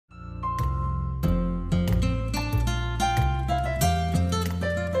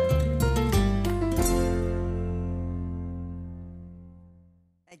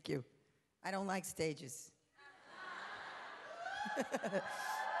I don't like stages.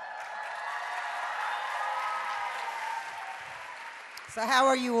 So how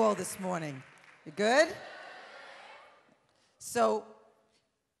are you all this morning? You good? So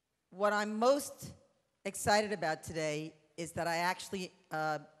what I'm most excited about today is that I actually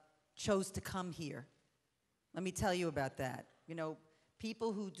chose to come here. Let me tell you about that. You know,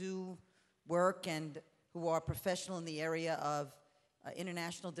 people who do work and who are professional in the area of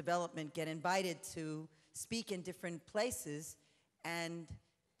international development get invited to speak in different places, and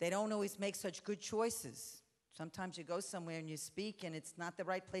they don't always make such good choices. Sometimes you go somewhere and you speak and it's not the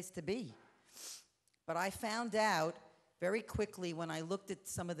right place to be. But I found out very quickly when I looked at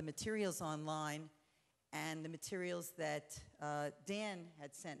some of the materials online and the materials that Dan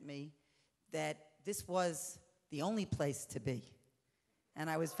had sent me that this was the only place to be. And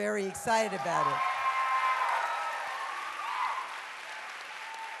I was very excited about it.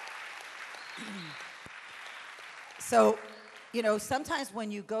 So, you know, sometimes when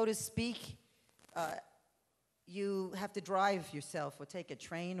you go to speak, you have to drive yourself or take a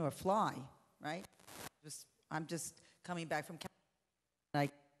train or fly, right? I'm just coming back from California. I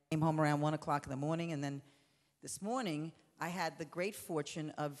came home around 1 o'clock in the morning, and then this morning I had the great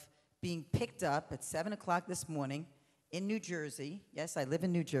fortune of being picked up at 7 o'clock this morning in New Jersey. Yes, I live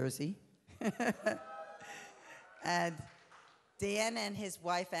in New Jersey. And Dan and his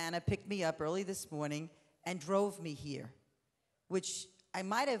wife, Anna, picked me up early this morning and drove me here, which I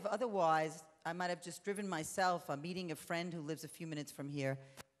might have just driven myself. I'm meeting a friend who lives a few minutes from here.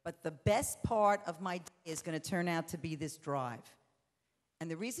 But the best part of my day is going to turn out to be this drive.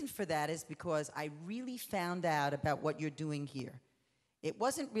 And the reason for that is because I really found out about what you're doing here. It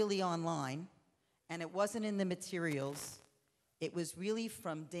wasn't really online, and it wasn't in the materials. It was really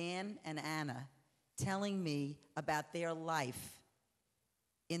from Dan and Anna telling me about their life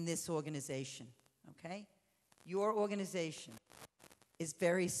in this organization, okay? Your organization is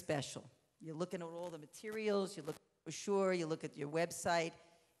very special. You're looking at all the materials, you look at the brochure, you look at your website.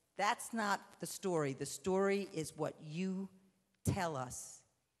 That's not the story. The story is what you tell us.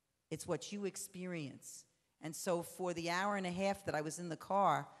 It's what you experience. And so for the hour and a half that I was in the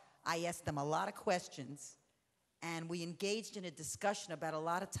car, I asked them a lot of questions, and we engaged in a discussion about a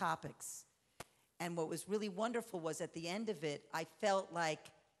lot of topics. And what was really wonderful was at the end of it, I felt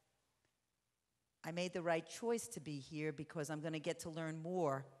like I made the right choice to be here because I'm going to get to learn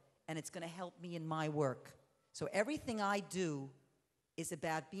more, and it's going to help me in my work. So everything I do is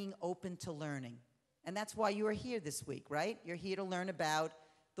about being open to learning. And that's why you are here this week, right? You're here to learn about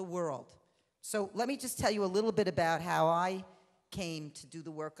the world. So let me just tell you a little bit about how I came to do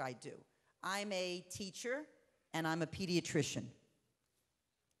the work I do. I'm a teacher, and I'm a pediatrician.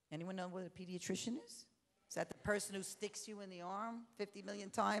 Anyone know what a pediatrician is? Is that the person who sticks you in the arm 50 million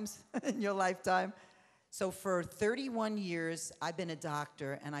times in your lifetime? So for 31 years, I've been a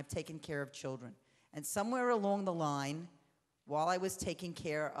doctor, and I've taken care of children. And somewhere along the line, while I was taking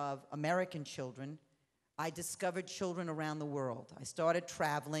care of American children, I discovered children around the world. I started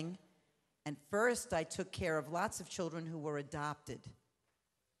traveling, and first I took care of lots of children who were adopted.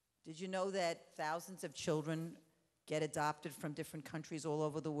 Did you know that thousands of children get adopted from different countries all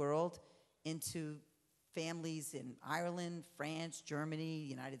over the world into families in Ireland, France, Germany,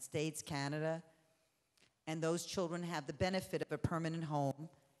 United States, Canada? And those children have the benefit of a permanent home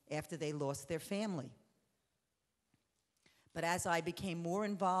after they lost their family. But as I became more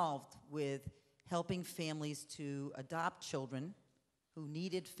involved with helping families to adopt children who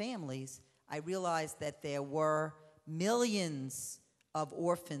needed families, I realized that there were millions of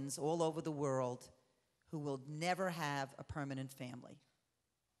orphans all over the world who will never have a permanent family.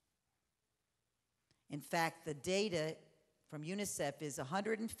 In fact, the data from UNICEF is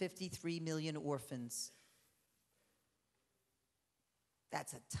 153 million orphans.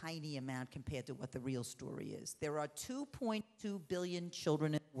 That's a tiny amount compared to what the real story is. There are 2.2 billion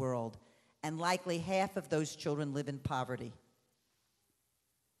children in the world, and likely half of those children live in poverty.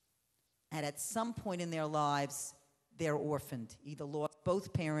 And at some point in their lives, they're orphaned, either lost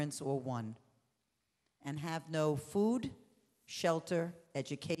both parents or one, and have no food, shelter,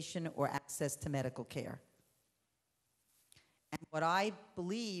 education, or access to medical care. And what I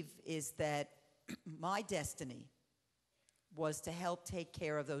believe is that my destiny was to help take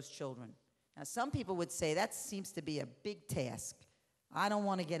care of those children. Now, some people would say that seems to be a big task. I don't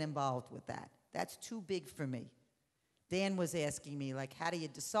want to get involved with that. That's too big for me. Dan was asking me, like, how do you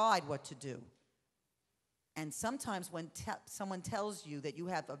decide what to do? And sometimes when someone tells you that you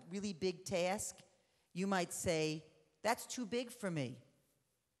have a really big task, you might say, that's too big for me.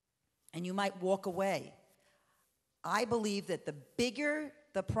 And you might walk away. I believe that the bigger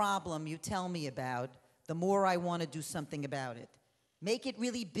the problem you tell me about, the more I want to do something about it. Make it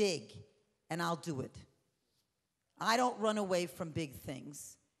really big, and I'll do it. I don't run away from big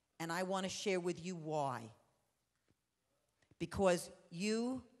things, and I want to share with you why. Because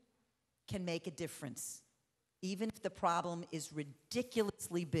you can make a difference. Even if the problem is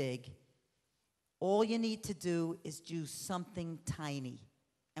ridiculously big, all you need to do is do something tiny.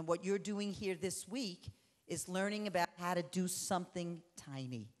 And what you're doing here this week is learning about how to do something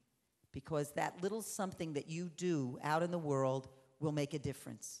tiny. Because that little something that you do out in the world will make a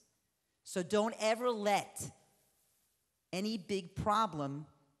difference. So don't ever let any big problem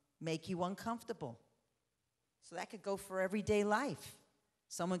make you uncomfortable. So that could go for everyday life.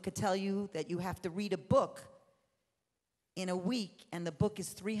 Someone could tell you that you have to read a book in a week, and the book is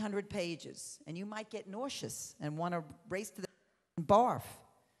 300 pages, and you might get nauseous and want to race to the and barf.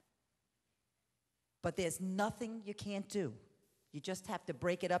 But there's nothing you can't do. You just have to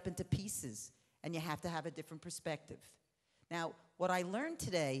break it up into pieces, and you have to have a different perspective. Now, what I learned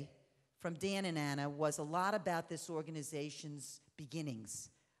today from Dan and Anna was a lot about this organization's beginnings.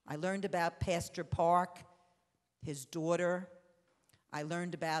 I learned about Pastor Park, his daughter. I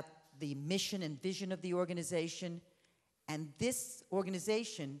learned about the mission and vision of the organization. And this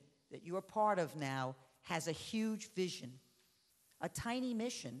organization that you're part of now has a huge vision, a tiny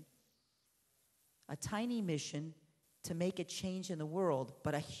mission to make a change in the world,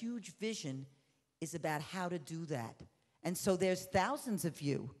 but a huge vision is about how to do that. And so there's thousands of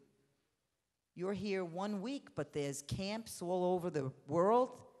you. You're here 1 week, but there's camps all over the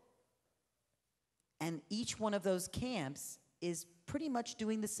world. And each one of those camps is pretty much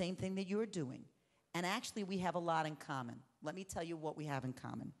doing the same thing that you're doing. And actually, we have a lot in common. Let me tell you what we have in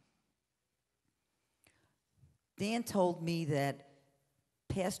common. Dan told me that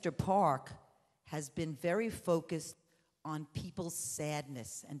Pastor Park has been very focused on people's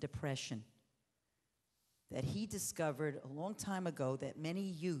sadness and depression. That he discovered a long time ago that many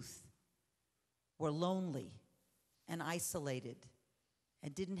youth were lonely and isolated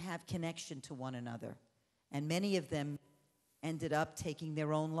and didn't have connection to one another. And many of them ended up taking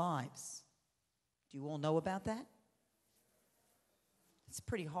their own lives. Do you all know about that? It's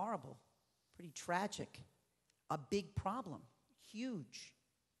pretty horrible, pretty tragic, a big problem, huge.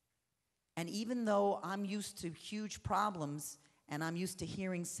 And even though I'm used to huge problems and I'm used to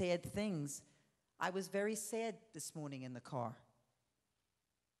hearing sad things, I was very sad this morning in the car.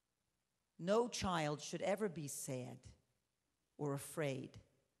 No child should ever be sad or afraid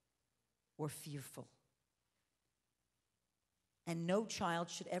or fearful. And no child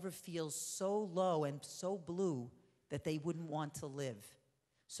should ever feel so low and so blue that they wouldn't want to live.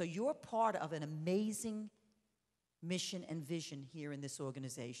 So you're part of an amazing mission and vision here in this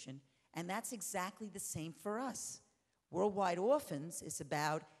organization, and that's exactly the same for us. Worldwide Orphans is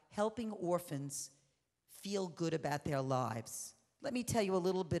about helping orphans feel good about their lives. Let me tell you a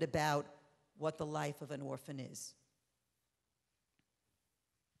little bit about what the life of an orphan is.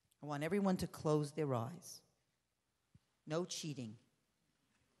 I want everyone to close their eyes. No cheating.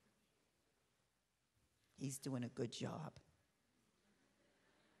 He's doing a good job.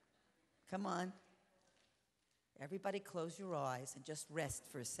 Come on. Everybody close your eyes and just rest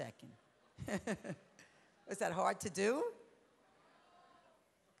for a second. Was that hard to do?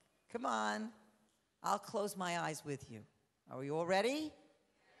 Come on. I'll close my eyes with you. Are we all ready?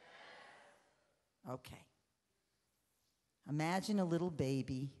 Okay. Imagine a little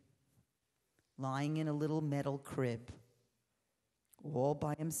baby lying in a little metal crib, all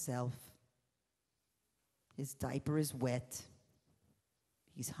by himself. His diaper is wet.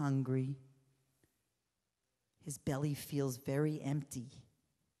 He's hungry. His belly feels very empty.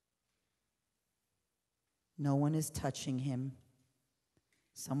 No one is touching him.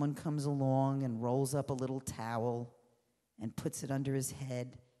 Someone comes along and rolls up a little towel and puts it under his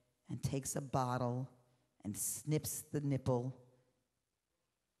head and takes a bottle and snips the nipple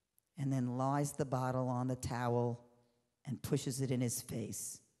and then lies the bottle on the towel and pushes it in his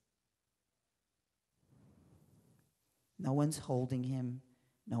face. No one's holding him.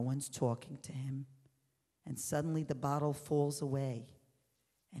 No one's talking to him. And suddenly the bottle falls away,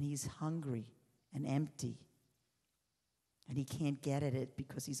 and he's hungry and empty. And he can't get at it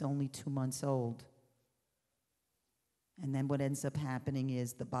because he's only 2 months old. And then what ends up happening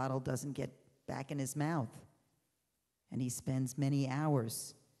is the bottle doesn't get back in his mouth. And he spends many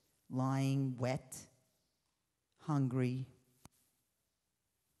hours lying wet, hungry,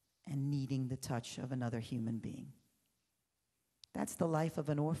 and needing the touch of another human being. That's the life of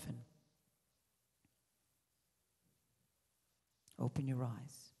an orphan. Open your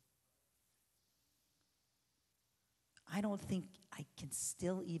eyes. I don't think I can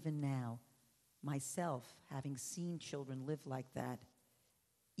still, even now, myself, having seen children live like that,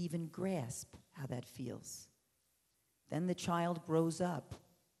 even grasp how that feels. Then the child grows up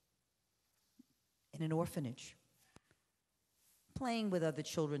in an orphanage, playing with other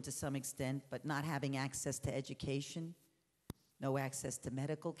children to some extent, but not having access to education, no access to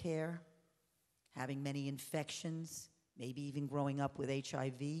medical care, having many infections, maybe even growing up with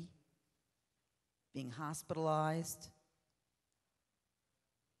HIV, being hospitalized,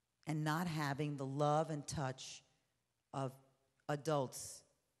 and not having the love and touch of adults.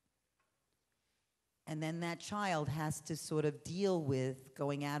 And then that child has to sort of deal with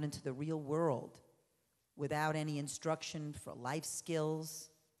going out into the real world without any instruction for life skills.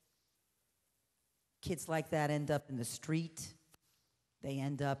 Kids like that end up in the street. They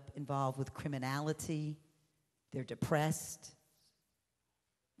end up involved with criminality. They're depressed.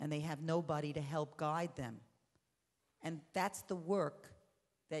 And they have nobody to help guide them. And that's the work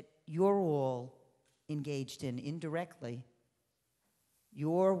that you're all engaged in indirectly.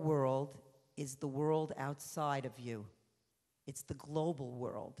 Your world is the world outside of you. It's the global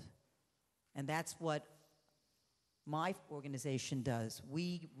world. And that's what my organization does.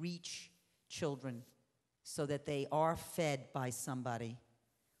 We reach children so that they are fed by somebody.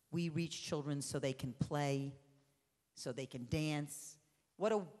 We reach children so they can play, so they can dance.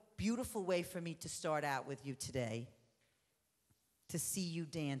 What a beautiful way for me to start out with you today, to see you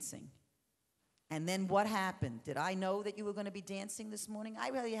dancing. And then what happened? Did I know that you were going to be dancing this morning? I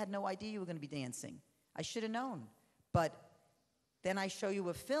really had no idea you were going to be dancing. I should have known. But then I show you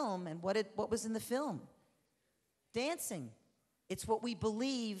a film, and what was in the film? Dancing. It's what we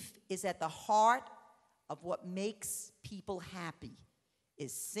believe is at the heart of what makes people happy,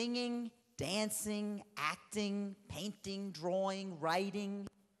 is singing, dancing, acting, painting, drawing, writing.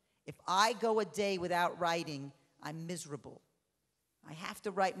 If I go a day without writing, I'm miserable. I have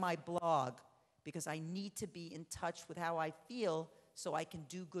to write my blog because I need to be in touch with how I feel so I can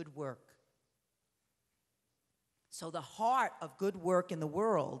do good work. So the heart of good work in the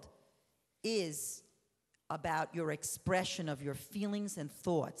world is about your expression of your feelings and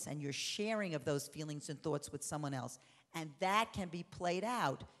thoughts and your sharing of those feelings and thoughts with someone else. And that can be played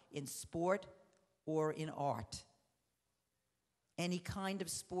out in sport or in art. Any kind of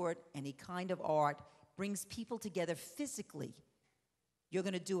sport, any kind of art brings people together physically. You're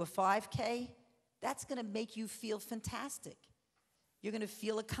going to do a 5K, that's going to make you feel fantastic. You're going to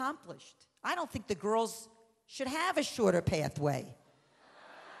feel accomplished. I don't think the girls should have a shorter pathway.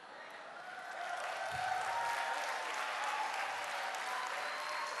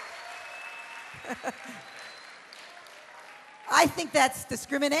 I think that's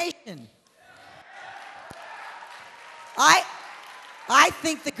discrimination. I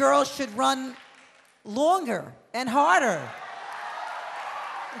think the girls should run longer and harder.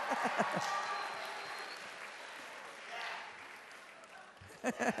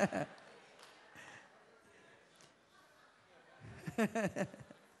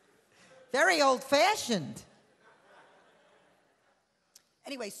 Very old-fashioned.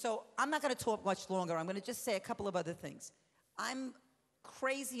 Anyway, so I'm not going to talk much longer. I'm going to just say a couple of other things. I'm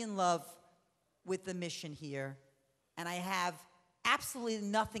crazy in love with the mission here, and I have absolutely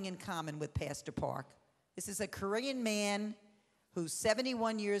nothing in common with Pastor Park. This is a Korean man who's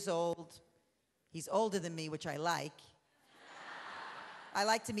 71 years old. He's older than me, which I like. I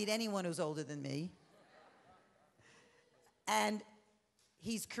like to meet anyone who's older than me. And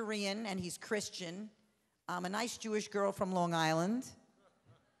he's Korean and he's Christian. I'm a nice Jewish girl from Long Island.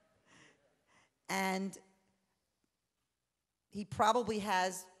 And he probably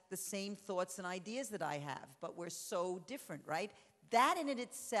has the same thoughts and ideas that I have, but we're so different, right? That in it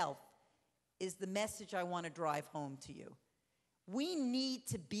itself is the message I want to drive home to you. We need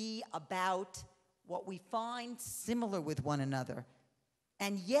to be about what we find similar with one another,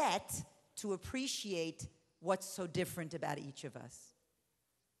 and yet to appreciate what's so different about each of us.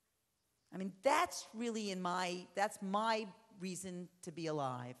 I mean, that's really that's my reason to be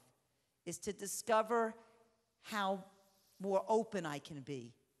alive, is to discover how more open I can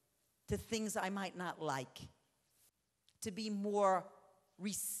be to things I might not like, to be more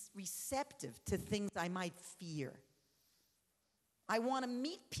receptive to things I might fear. I want to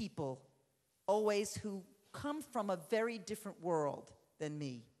meet people always who come from a very different world than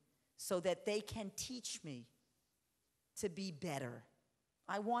me so that they can teach me to be better.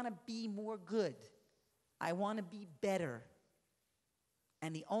 I want to be more good. I want to be better.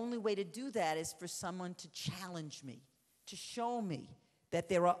 And the only way to do that is for someone to challenge me, to show me that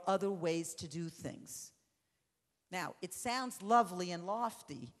there are other ways to do things. Now, it sounds lovely and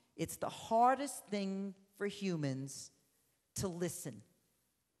lofty. It's the hardest thing for humans to listen.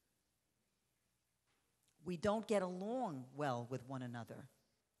 We don't get along well with one another.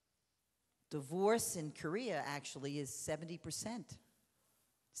 Divorce in Korea actually is 70%.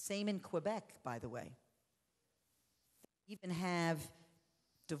 Same in Quebec, by the way. They even have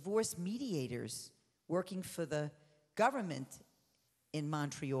divorce mediators working for the government in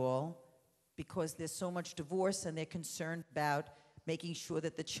Montreal because there's so much divorce and they're concerned about making sure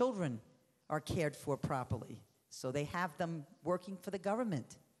that the children are cared for properly. So they have them working for the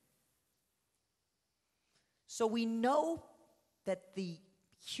government. So we know that the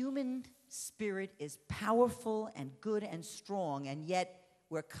human spirit is powerful and good and strong, and yet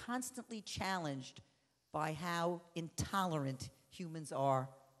we're constantly challenged by how intolerant humans are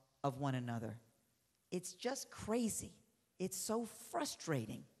of one another. It's just crazy. It's so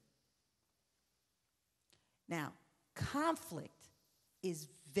frustrating. Now, conflict is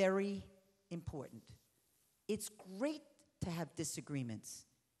very important. It's great to have disagreements.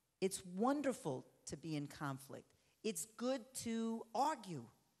 It's wonderful to be in conflict. It's good to argue.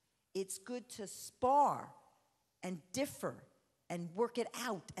 It's good to spar and differ and work it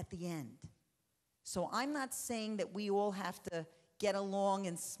out at the end. So I'm not saying that we all have to get along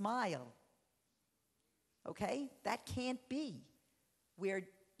and smile. Okay? That can't be. We're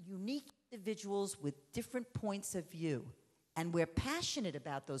unique individuals with different points of view, and we're passionate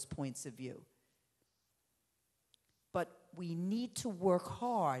about those points of view. But we need to work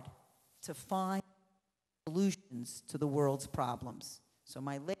hard to find solutions to the world's problems. So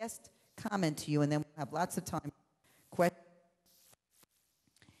my last comment to you, and then we'll have lots of time for questions,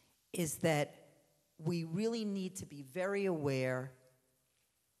 is that we really need to be very aware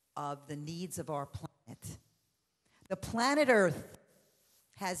of the needs of our planet. The planet Earth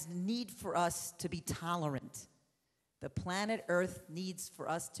has need for us to be tolerant. The planet Earth needs for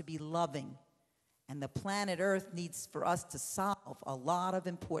us to be loving. And the planet Earth needs for us to solve a lot of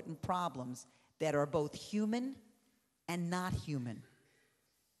important problems that are both human and not human.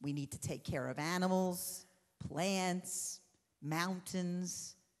 We need to take care of animals, plants,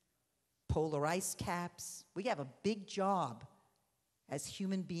 mountains, polar ice caps. We have a big job as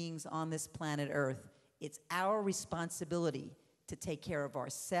human beings on this planet Earth. It's our responsibility to take care of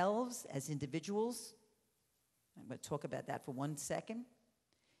ourselves as individuals. I'm going to talk about that for 1 second.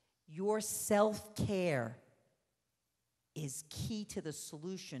 Your self-care is key to the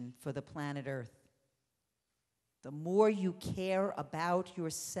solution for the planet Earth. The more you care about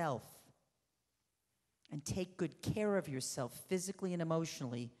yourself and take good care of yourself physically and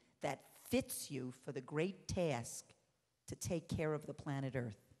emotionally, that fits you for the great task to take care of the planet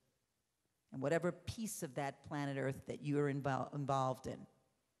Earth and whatever piece of that planet Earth that you're involved in.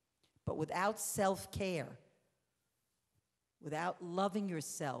 But without self-care, without loving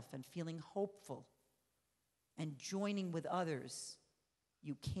yourself and feeling hopeful and joining with others,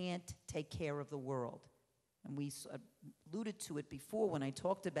 you can't take care of the world. And we alluded to it before when I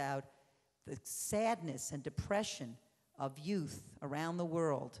talked about the sadness and depression of youth around the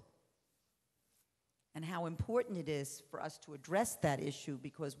world and how important it is for us to address that issue,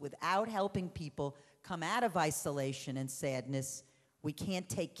 because without helping people come out of isolation and sadness, we can't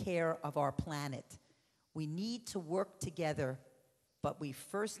take care of our planet. We need to work together, but we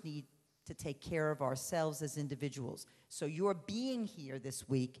first need to take care of ourselves as individuals. So your being here this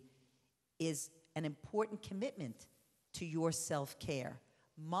week is an important commitment to your self-care.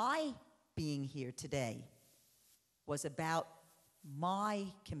 My being here today was about my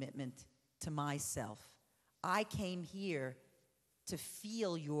commitment to myself. I came here to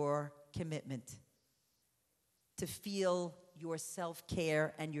feel your commitment, to feel your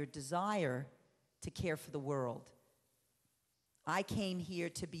self-care and your desire to care for the world. I came here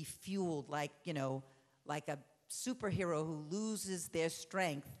to be fueled like a superhero who loses their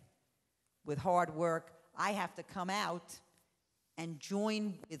strength with hard work. I have to come out and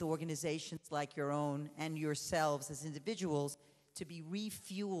join with organizations like your own and yourselves as individuals to be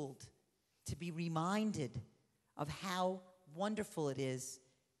refueled, to be reminded of how wonderful it is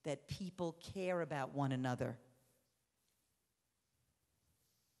that people care about one another.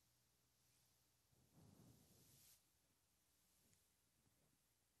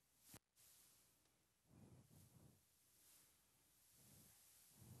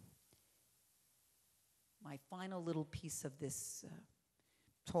 My final little piece of this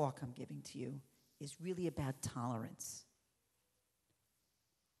talk I'm giving to you is really about tolerance.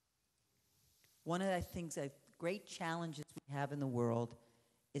 One of the things, great challenges we have in the world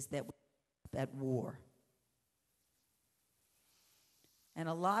is that we're at war. And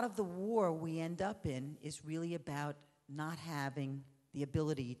a lot of the war we end up in is really about not having the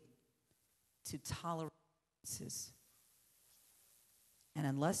ability to tolerate differences. And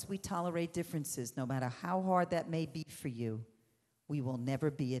unless we tolerate differences, no matter how hard that may be for you, we will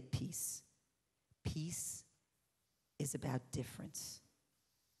never be at peace. Peace is about difference.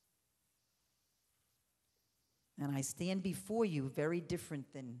 And I stand before you very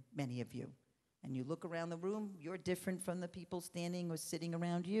different than many of you. And you look around the room, you're different from the people standing or sitting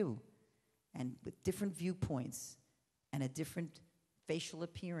around you. And with different viewpoints, and a different facial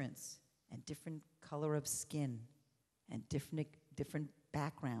appearance, and different color of skin, and different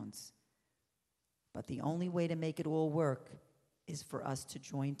backgrounds. But the only way to make it all work is for us to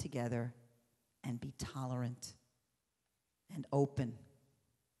join together and be tolerant and open.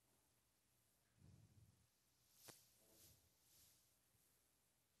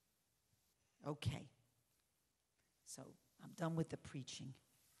 Okay. So I'm done with the preaching.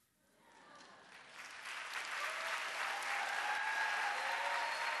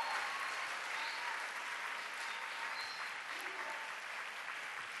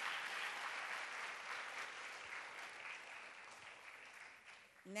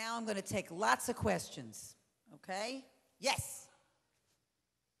 Now I'm going to take lots of questions, okay? Yes.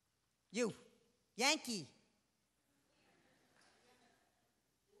 You, Yankee.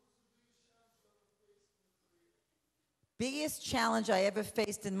 Biggest challenge I ever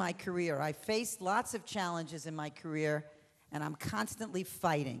faced in my career. I faced lots of challenges in my career, and I'm constantly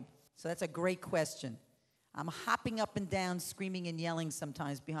fighting. So that's a great question. I'm hopping up and down, screaming and yelling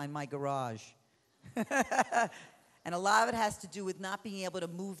sometimes behind my garage. And a lot of it has to do with not being able to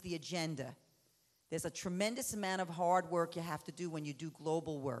move the agenda. There's a tremendous amount of hard work you have to do when you do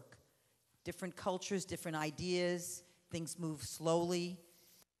global work. Different cultures, different ideas, things move slowly.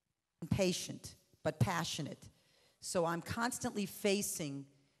 I'm patient, but passionate. So I'm constantly facing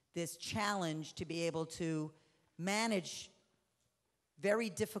this challenge to be able to manage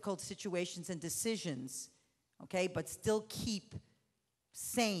very difficult situations and decisions, okay, but still keep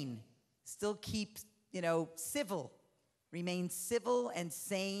sane, still keep civil, remain civil and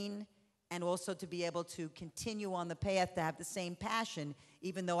sane, and also to be able to continue on the path to have the same passion,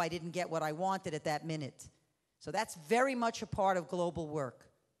 even though I didn't get what I wanted at that minute. So that's very much a part of global work.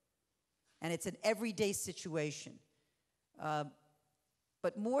 And it's an everyday situation.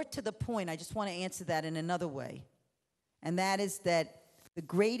 But more to the point, I just want to answer that in another way. And that is that the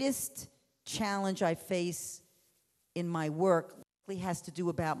greatest challenge I face in my work likely has to do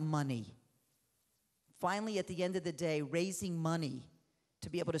about money. Finally, at the end of the day, raising money to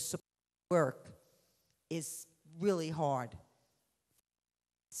be able to support work is really hard.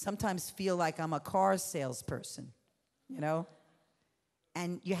 Sometimes feel like I'm a car salesperson,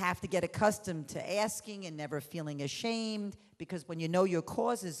 And you have to get accustomed to asking and never feeling ashamed, because when you know your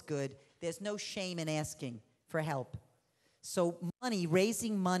cause is good, there's no shame in asking for help. So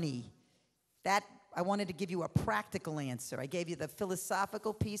raising money, that I wanted to give you a practical answer. I gave you the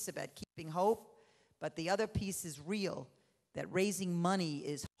philosophical piece about keeping hope. But the other piece is real, that raising money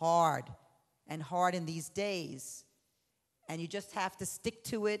is hard, and hard in these days. And you just have to stick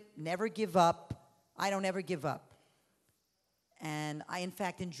to it, never give up. I don't ever give up. And I, in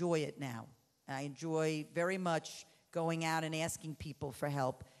fact, enjoy it now. I enjoy very much going out and asking people for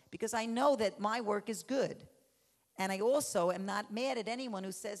help, because I know that my work is good. And I also am not mad at anyone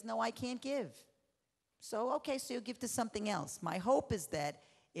who says, no, I can't give. So, okay, so you'll give to something else. My hope is that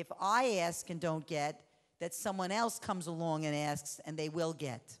if I ask and don't get, that someone else comes along and asks and they will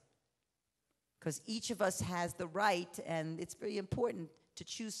get. Because each of us has the right, and it's very important to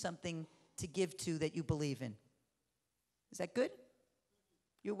choose something to give to that you believe in. Is that good?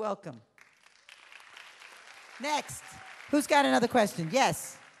 You're welcome. Next. Who's got another question?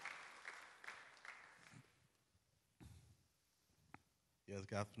 Yes. Yes,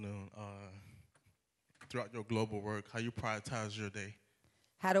 good afternoon. Throughout your global work, how you prioritize your day?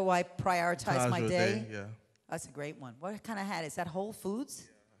 How do I prioritize my day? Yeah. That's a great one. What kind of hat? Is that Whole Foods?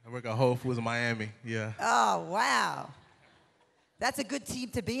 Yeah. I work at Whole Foods in Miami, yeah. Oh, wow. That's a good team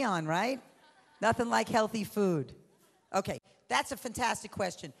to be on, right? Nothing like healthy food. Okay, that's a fantastic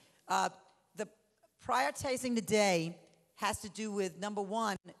question. The prioritizing the day has to do with, number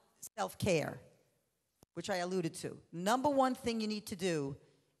one, self-care, which I alluded to. Number one thing you need to do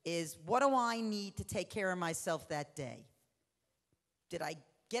is, what do I need to take care of myself that day? Did I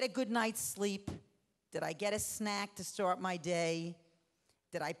get a good night's sleep? Did I get a snack to start my day?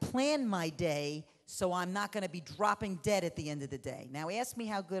 Did I plan my day so I'm not going to be dropping dead at the end of the day? Now, ask me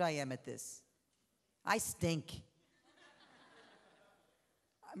how good I am at this. I stink.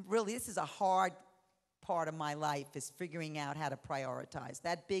 Really, this is a hard part of my life, is figuring out how to prioritize.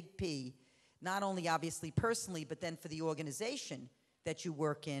 That big P, not only obviously personally, but then for the organization that you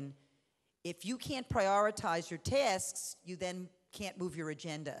work in. If you can't prioritize your tasks, you then can't move your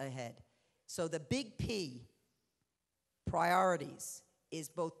agenda ahead. So the big P, priorities, is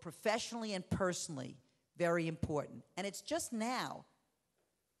both professionally and personally very important. And it's just now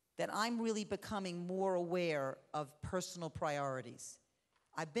that I'm really becoming more aware of personal priorities.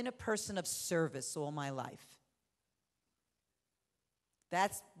 I've been a person of service all my life.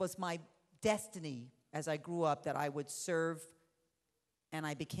 That was my destiny as I grew up, that I would serve, and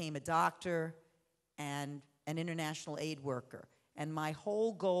I became a doctor and an international aid worker. And my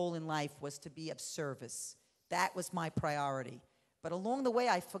whole goal in life was to be of service. That was my priority. But along the way,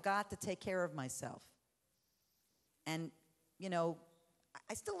 I forgot to take care of myself. And, you know,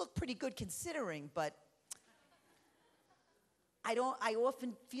 I still look pretty good considering, but I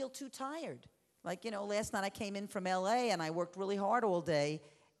often feel too tired. Like, you know, last night I came in from LA and I worked really hard all day,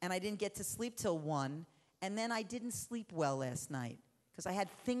 and I didn't get to sleep till 1, and then I didn't sleep well last night because I had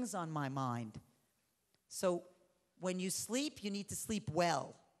things on my mind. So when you sleep, you need to sleep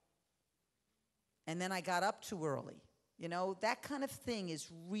well. And then I got up too early. You know, that kind of thing is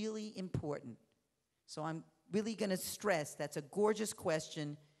really important. So I'm really going to stress that's a gorgeous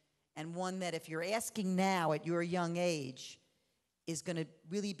question, and one that if you're asking now at your young age is going to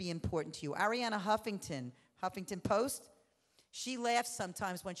really be important to you. Ariana Huffington, Huffington Post, she laughs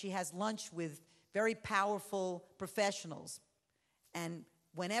sometimes when she has lunch with very powerful professionals. And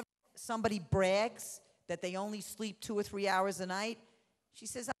whenever somebody brags that they only sleep 2 or 3 hours a night, she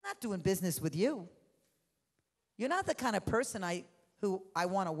says, I'm not doing business with you. You're not the kind of person who I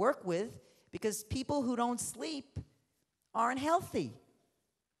want to work with, because people who don't sleep aren't healthy.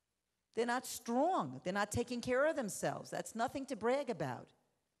 They're not strong. They're not taking care of themselves. That's nothing to brag about.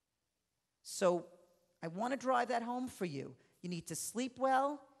 So I want to drive that home for you. You need to sleep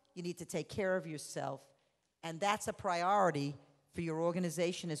well. You need to take care of yourself. And that's a priority for your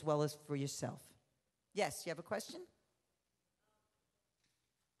organization as well as for yourself. Yes, you have a question?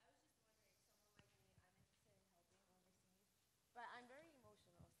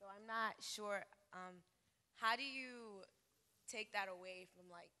 I'm not sure, how do you take that away from,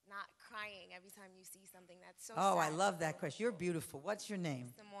 like, not crying every time you see something that's so sad? Oh, I love that question. You're beautiful. What's your name?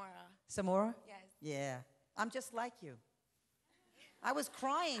 Samora. Samora? Yes. Yeah. I'm just like you. I was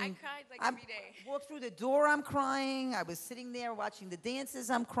crying. I cried, like, every day. Walked through the door, I'm crying. I was sitting there watching the dances,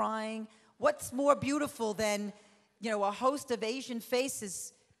 I'm crying. What's more beautiful than, you know, a host of Asian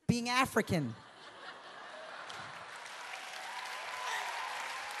faces being African?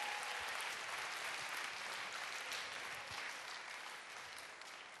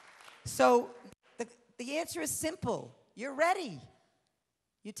 So the answer is simple. You're ready.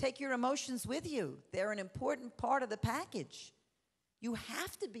 You take your emotions with you. They're an important part of the package. You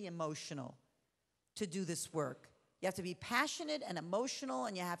have to be emotional to do this work. You have to be passionate and emotional,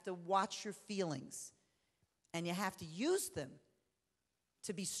 and you have to watch your feelings. And you have to use them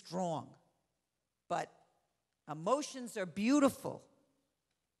to be strong. But emotions are beautiful.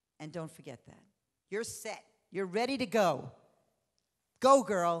 And don't forget that. You're set. You're ready to go. Go,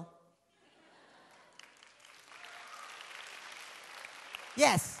 girl.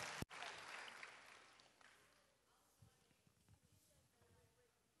 Yes.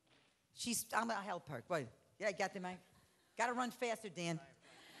 I'm gonna help her. Wait. Yeah, got the mic. Gotta run faster, Dan.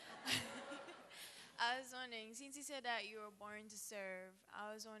 I was wondering, since you said that you were born to serve,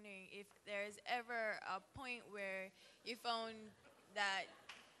 I was wondering if there's ever a point where you found that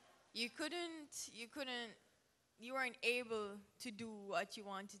you weren't able to do what you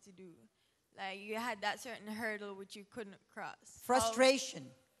wanted to do. Like, you had that certain hurdle which you couldn't cross. Frustration.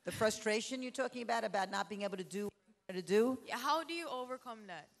 The frustration you're talking about not being able to do what you wanted to do? Yeah, how do you overcome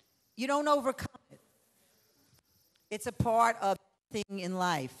that? You don't overcome it. It's a part of the thing in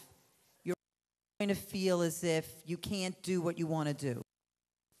life. You're going to feel as if you can't do what you want to do.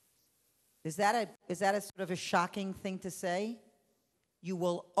 Is that a sort of a shocking thing to say? You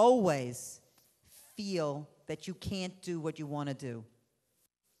will always feel that you can't do what you want to do.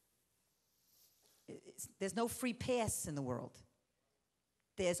 There's no free pass in the world.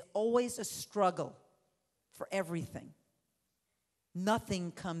 There's always a struggle for everything.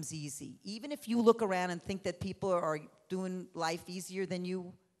 Nothing comes easy. Even if you look around and think that people are doing life easier than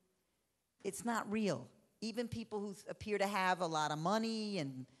you, it's not real. Even people who appear to have a lot of money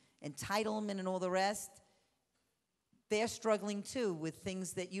and entitlement and all the rest, they're struggling too with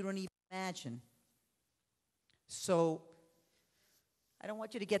things that you don't even imagine. So I don't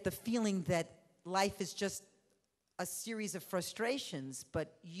want you to get the feeling that life is just a series of frustrations,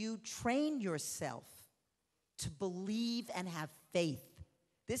 but you train yourself to believe and have faith.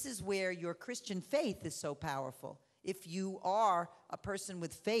 This is where your Christian faith is so powerful. If you are a person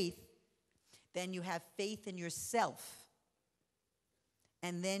with faith, then you have faith in yourself.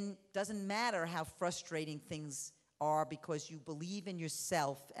 And then doesn't matter how frustrating things are because you believe in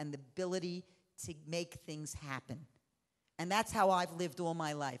yourself and the ability to make things happen. And that's how I've lived all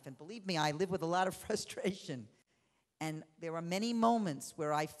my life. And believe me, I live with a lot of frustration. And there are many moments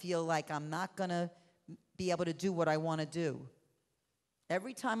where I feel like I'm not going to be able to do what I want to do.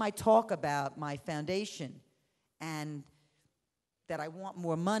 Every time I talk about my foundation and that I want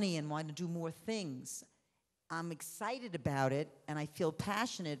more money and want to do more things, I'm excited about it and I feel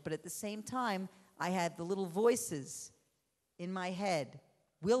passionate, but at the same time, I have the little voices in my head.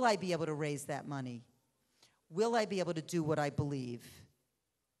 Will I be able to raise that money? Will I be able to do what I believe?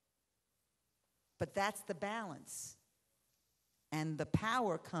 But that's the balance. And the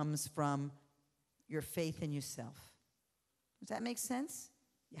power comes from your faith in yourself. Does that make sense?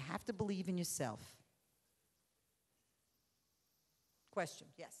 You have to believe in yourself. Question,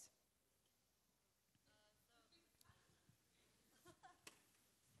 yes.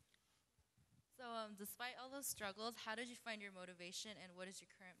 So, despite all those struggles, how did you find your motivation, and what is your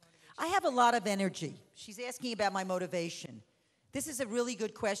current motivation? I have a lot of energy. She's asking about my motivation. This is a really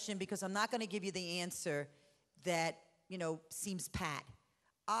good question because I'm not going to give you the answer that, seems pat.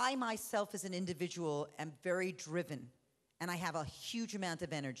 I myself as an individual am very driven, and I have a huge amount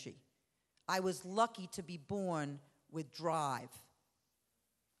of energy. I was lucky to be born with drive.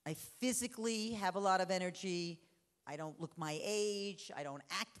 I physically have a lot of energy. I don't look my age. I don't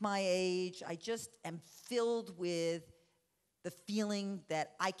act my age. I just am filled with the feeling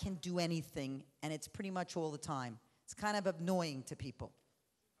that I can do anything, and it's pretty much all the time. It's kind of annoying to people.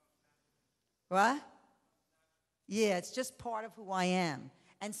 What? Yeah, it's just part of who I am.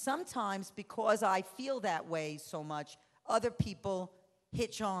 And sometimes because I feel that way so much, other people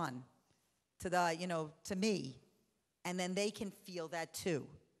hitch on to to me, and then they can feel that too.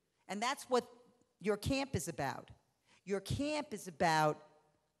 And that's what your camp is about. Your camp is about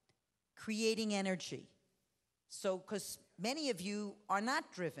creating energy. So, because many of you are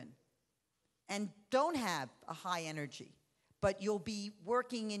not driven and don't have a high energy, but you'll be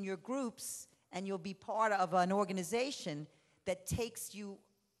working in your groups and you'll be part of an organization that takes you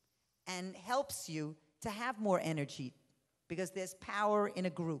and helps you to have more energy because there's power in a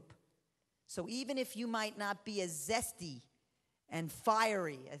group. So even if you might not be as zesty and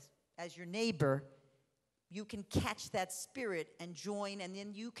fiery as your neighbor, you can catch that spirit and join, and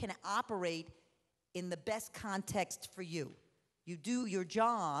then you can operate in the best context for you. You do your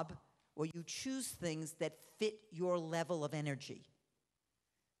job, or you choose things that fit your level of energy.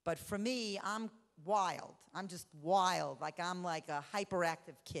 But for me, I'm wild. I'm just wild. I'm like a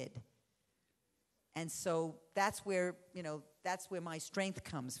hyperactive kid. And so that's where my strength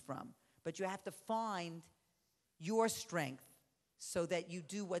comes from. But you have to find your strength so that you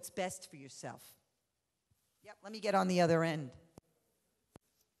do what's best for yourself. Yep, let me get on the other end.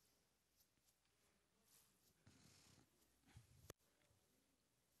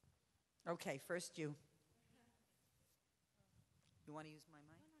 Okay, first you. You want to use my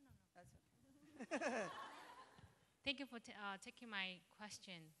mic? No. That's okay. Thank you for taking my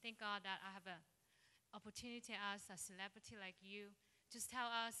question. Thank God that I have an opportunity to ask a celebrity like you. Just tell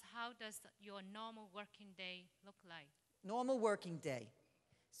us, how does your normal working day look like? Normal working day.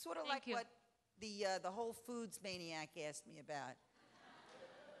 Sort of Thank like you. what the Whole Foods maniac asked me about.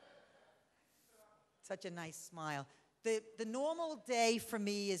 Such a nice smile. The normal day for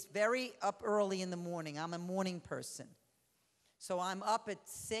me is very up early in the morning. I'm a morning person. So I'm up at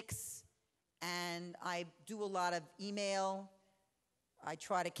 6, and I do a lot of email. I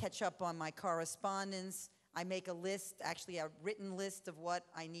try to catch up on my correspondence. I make a list, actually a written list of what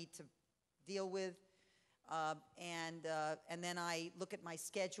I need to deal with. And then I look at my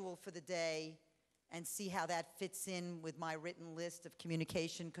schedule for the day and see how that fits in with my written list of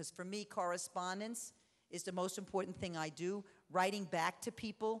communication. Because for me, correspondence is the most important thing I do. Writing back to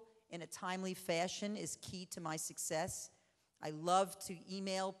people in a timely fashion is key to my success. I love to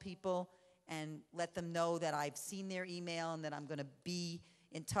email people and let them know that I've seen their email and that I'm going to be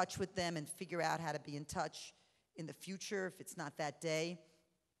in touch with them and figure out how to be in touch in the future if it's not that day.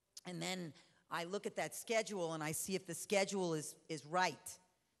 And then I look at that schedule and I see if the schedule is right.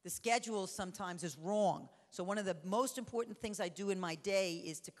 The schedule sometimes is wrong. So one of the most important things I do in my day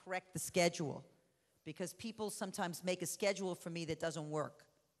is to correct the schedule, because people sometimes make a schedule for me that doesn't work.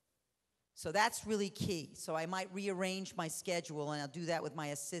 So that's really key. So I might rearrange my schedule, and I'll do that with my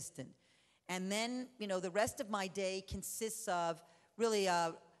assistant. And then, the rest of my day consists of really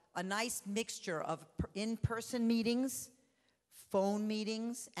a nice mixture of in-person meetings, phone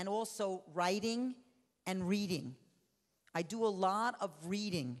meetings, and also writing and reading. I do a lot of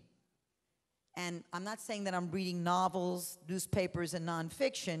reading. And I'm not saying that I'm reading novels, newspapers, and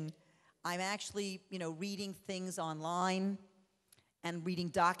nonfiction. I'm actually, reading things online and reading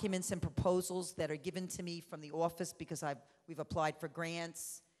documents and proposals that are given to me from the office because we've applied for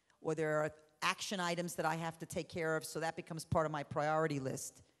grants, or there are action items that I have to take care of, so that becomes part of my priority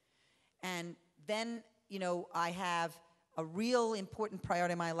list. And then, I have a real important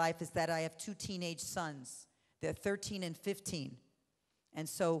priority in my life is that I have 2 teenage sons. They're 13 and 15. And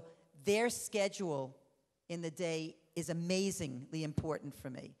so their schedule in the day is amazingly important for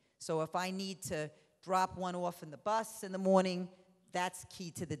me. So if I need to drop one off in the bus in the morning, that's key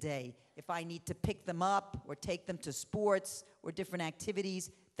to the day. If I need to pick them up or take them to sports or different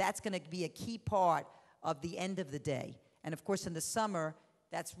activities, that's going to be a key part of the end of the day. And of course, in the summer,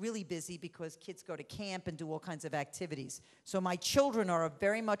 that's really busy because kids go to camp and do all kinds of activities. So my children are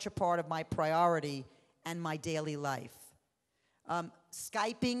very much a part of my priority and my daily life.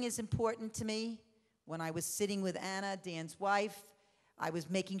 Skyping is important to me. When I was sitting with Anna, Dan's wife, I was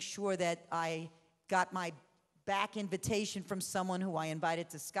making sure that I got my back invitation from someone who I invited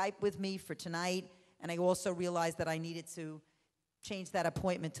to Skype with me for tonight, and I also realized that I needed to change that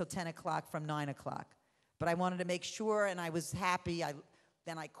appointment till 10 o'clock from 9 o'clock. But I wanted to make sure, and I was happy.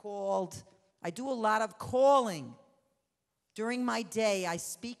 Then I called. I do a lot of calling. During my day, I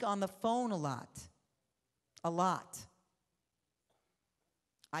speak on the phone a lot. A lot.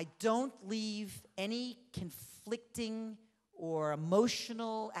 I don't leave any conflicting or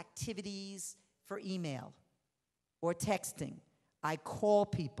emotional activities for email or texting. I call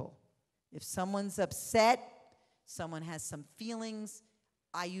people. If someone's upset, someone has some feelings,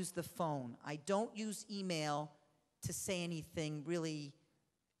 I use the phone. I don't use email to say anything really,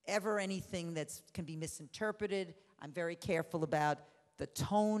 ever anything that can be misinterpreted. I'm very careful about the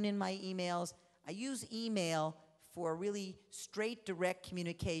tone in my emails. I use email for really straight, direct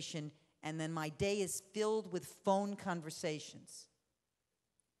communication, and then my day is filled with phone conversations.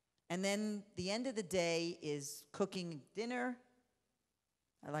 And then the end of the day is cooking dinner.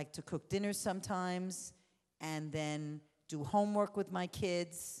 I like to cook dinner sometimes, and then do homework with my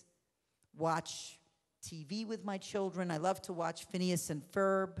kids, watch TV with my children. I love to watch Phineas and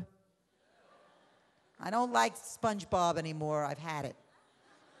Ferb. I don't like SpongeBob anymore. I've had it.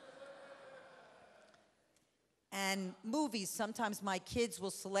 And movies, sometimes my kids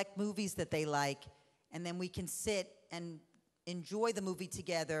will select movies that they like, and then we can sit and enjoy the movie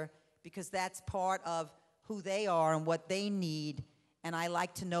together because that's part of who they are and what they need. And I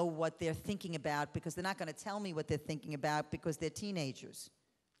like to know what they're thinking about because they're not going to tell me what they're thinking about because they're teenagers.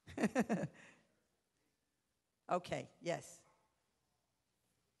 Okay, yes.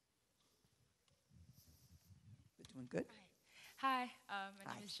 We're doing good? Hi, my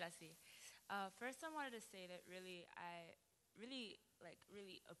Hi. name is Jessie. First, I wanted to say that I really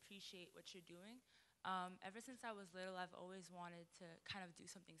appreciate what you're doing. Ever since I was little, I've always wanted to kind of do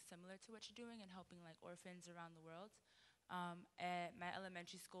something similar to what you're doing and helping like orphans around the world. At my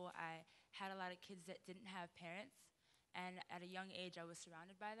elementary school, I had a lot of kids that didn't have parents, and at a young age, I was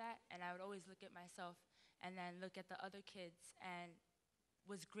surrounded by that, and I would always look at myself and then look at the other kids and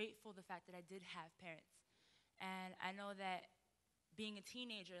was grateful the fact that I did have parents. And I know that being a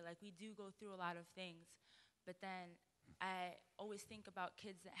teenager, like we do go through a lot of things, but then I always think about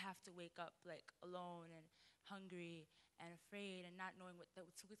kids that have to wake up like alone and hungry and afraid and not knowing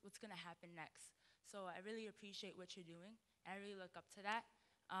what's gonna happen next. So I really appreciate what you're doing, and I really look up to that.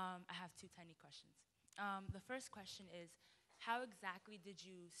 I have 2 tiny questions. The first question is, how exactly did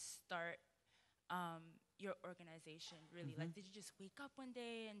you start your organization, really? Like, did you just wake up one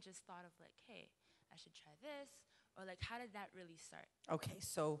day and just thought of like, hey, I should try this? Or like, how did that really start? Okay,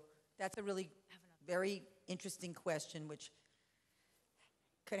 so that's a really very interesting question, which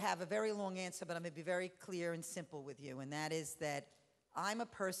could have a very long answer, but I'm going to be very clear and simple with you, and that is that I'm a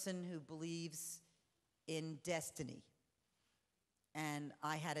person who believes in destiny. And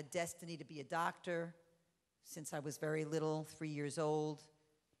I had a destiny to be a doctor since I was very little, 3 years old,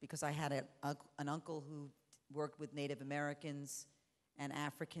 because I had an uncle who worked with Native Americans and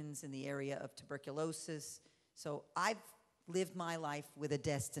Africans in the area of tuberculosis. So I've lived my life with a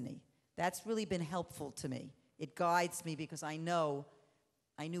destiny. That's really been helpful to me. It guides me because I knew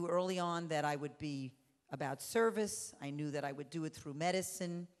early on that I would be about service. I knew that I would do it through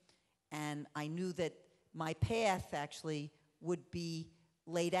medicine. And I knew that my path actually would be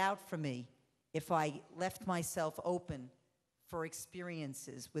laid out for me if I left myself open for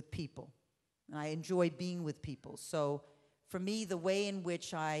experiences with people. And I enjoy being with people. So for me, the way in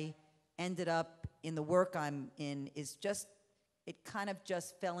which I ended up in the work I'm in is just, it kind of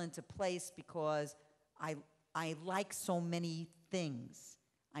just fell into place because I like so many things.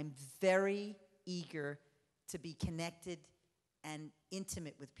 I'm very eager to be connected and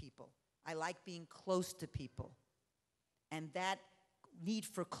intimate with people. I like being close to people. And that need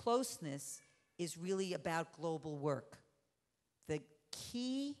for closeness is really about global work. The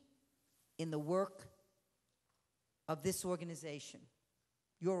key in the work of this organization,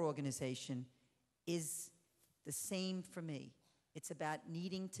 your organization, is the same for me. It's about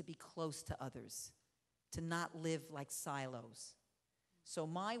needing to be close to others, to not live like silos. So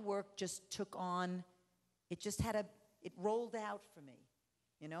my work just took on, it rolled out for me.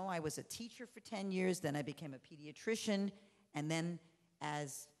 You know, I was a teacher for 10 years, then I became a pediatrician, and then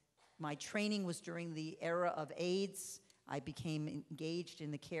as my training was during the era of AIDS, I became engaged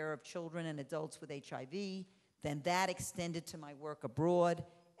in the care of children and adults with HIV. Then that extended to my work abroad.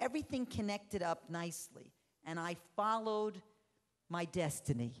 Everything connected up nicely, and I followed my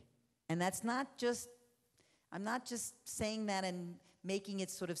destiny. And that's not just, I'm not just saying that and making it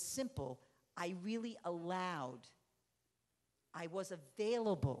sort of simple. I really allowed, I was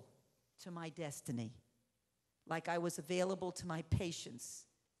available to my destiny, like I was available to my patients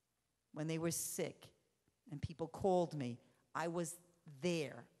when they were sick and people called me. I was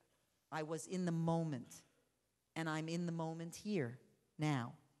there. I was in the moment, and I'm in the moment here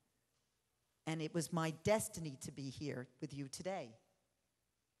now. And it was my destiny to be here with you today.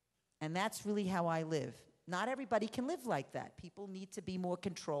 And that's really how I live. Not everybody can live like that. People need to be more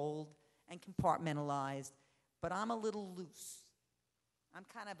controlled and compartmentalized, but I'm a little loose. I'm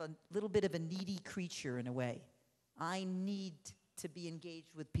kind of a little bit of a needy creature in a way. I need to be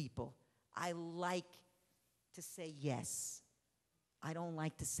engaged with people. I like to say yes. I don't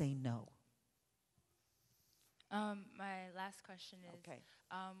like to say no. My last question is, Okay.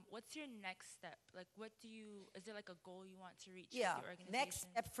 what's your next step? Like, is there like a goal you want to reach Yeah, with your organization? next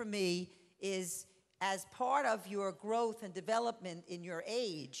step for me is, as part of your growth and development in your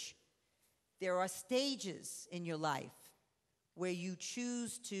age, there are stages in your life where you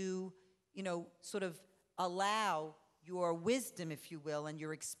choose to, you know, sort of allow your wisdom, if you will, and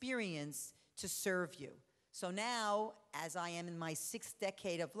your experience to serve you. So now, as I am in my 6th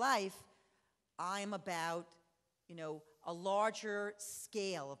decade of life, I'm about, you know, a larger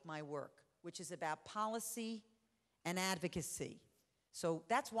scale of my work, which is about policy and advocacy. So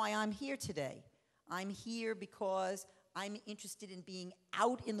that's why I'm here today. I'm here because I'm interested in being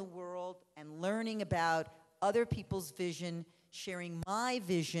out in the world and learning about other people's vision, sharing my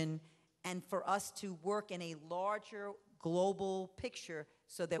vision, and for us to work in a larger global picture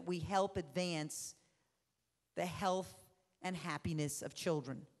so that we help advance the health and happiness of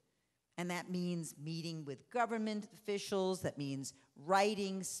children. And that means meeting with government officials, that means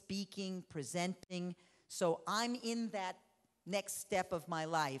writing, speaking, presenting. So I'm in that next step of my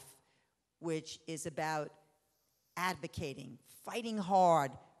life, which is about advocating, fighting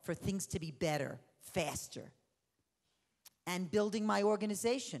hard for things to be better, faster, and building my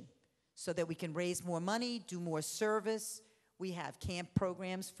organization so that we can raise more money, do more service. We have camp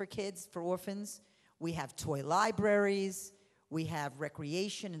programs for kids, for orphans. We have toy libraries. We have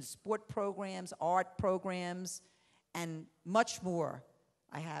recreation and sport programs, art programs, and much more.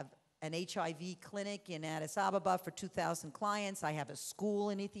 I have an HIV clinic in Addis Ababa for 2,000 clients. I have a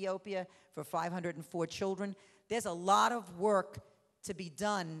school in Ethiopia for 504 children. There's a lot of work to be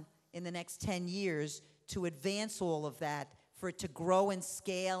done in the next 10 years to advance all of that, for it to grow and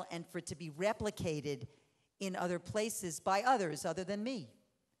scale, and for it to be replicated in other places by others other than me.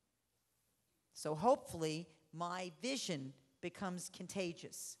 So hopefully my vision becomes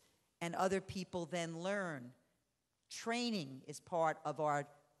contagious and other people then learn. Training is part of our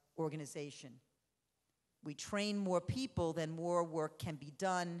organization. We train more people, then more work can be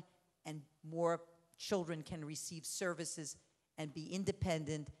done and more children can receive services and be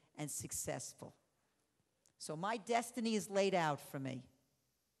independent and successful. So my destiny is laid out for me.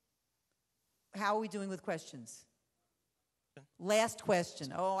 How are we doing with questions? Last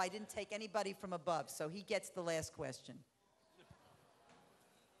question. Oh, I didn't take anybody from above, so he gets the last question.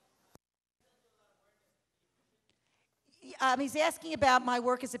 He's asking about my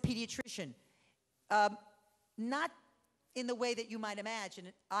work as a pediatrician. Not in the way that you might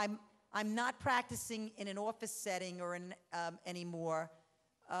imagine. I'm not practicing in an office setting or anymore,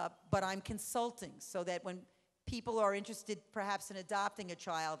 but I'm consulting so that when people are interested perhaps in adopting a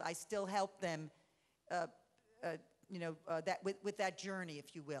child, I still help them with that journey,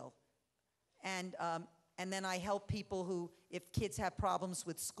 if you will. And then I help people who, if kids have problems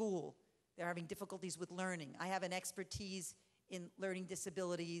with school, they're having difficulties with learning. I have an expertise in learning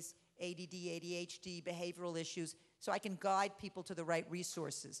disabilities, ADD, ADHD, behavioral issues, so I can guide people to the right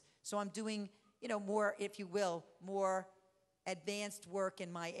resources. So I'm doing, more, if you will, more advanced work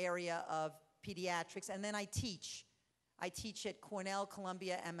in my area of pediatrics, and then I teach. I teach at Cornell,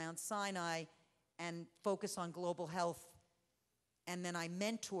 Columbia, and Mount Sinai, and focus on global health. And then I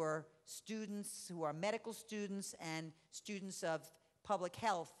mentor students who are medical students and students of public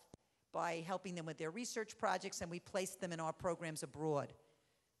health by helping them with their research projects, and we place them in our programs abroad.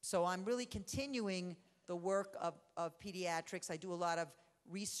 So I'm really continuing the work of pediatrics. I do a lot of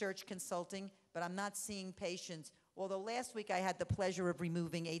research consulting, but I'm not seeing patients. Although last week I had the pleasure of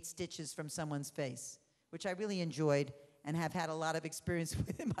removing 8 stitches from someone's face, which I really enjoyed and have had a lot of experience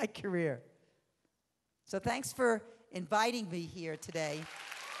with in my career. So thanks for inviting me here today.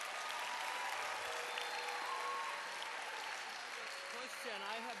 Question,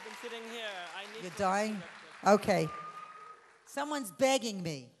 I have been sitting here. I need You're to dying? ask you that question. Okay. Someone's begging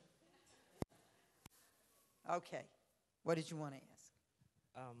me. Okay. What did you want to ask?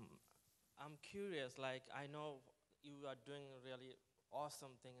 I'm curious, like, I know you are doing a really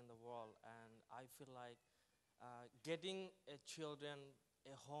awesome thing in the world, and I feel like getting children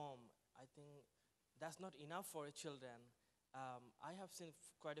a home, I think that's not enough for children. I have seen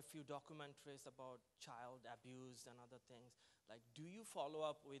quite a few documentaries about child abuse and other things. Like, do you follow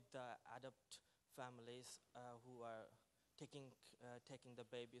up with the adopt families who are taking the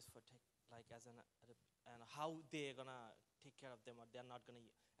babies for like as an and how they're gonna take care of them, or they're not gonna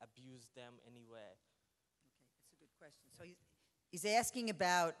abuse them anyway? Okay, that's a good question. So he's asking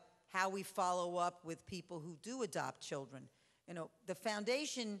about how we follow up with people who do adopt children. You know, the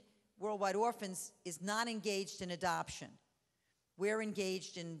foundation, Worldwide Orphans, is not engaged in adoption. We're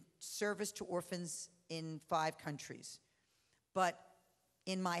engaged in service to orphans in 5 countries. But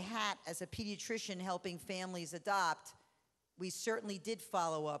in my hat as a pediatrician helping families adopt, we certainly did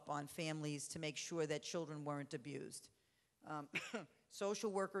follow up on families to make sure that children weren't abused.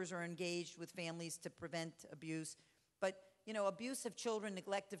 Social workers are engaged with families to prevent abuse. But, you know, abuse of children,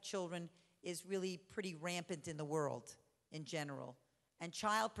 neglect of children is really pretty rampant in the world in general. And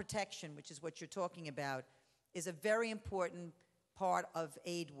child protection, which is what you're talking about, is a very important part of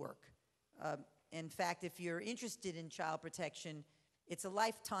aid work. In fact, if you're interested in child protection, it's a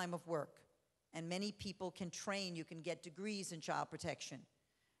lifetime of work. And many people can train. You can get degrees in child protection.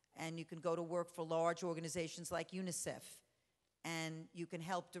 And you can go to work for large organizations like UNICEF. And you can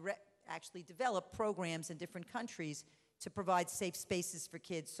help actually develop programs in different countries to provide safe spaces for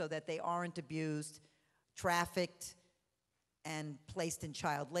kids so that they aren't abused, trafficked, and placed in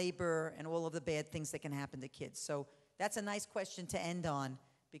child labor, and all of the bad things that can happen to kids. So that's a nice question to end on,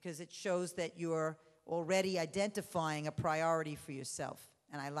 because it shows that you're already identifying a priority for yourself.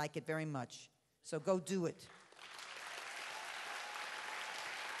 And I like it very much. So go do it.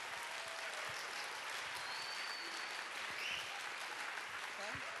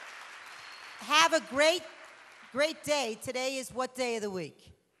 Okay. Have a great day. Today is what day of the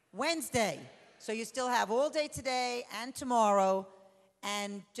week? Wednesday. So you still have all day today and tomorrow.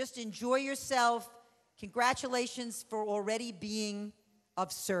 And just enjoy yourself. Congratulations for already being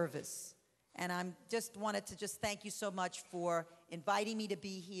of service. And I wanted to thank you so much for inviting me to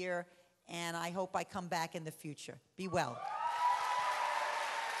be here. And I hope I come back in the future. Be well.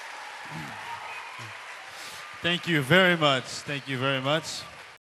 Thank you very much. Thank you very much.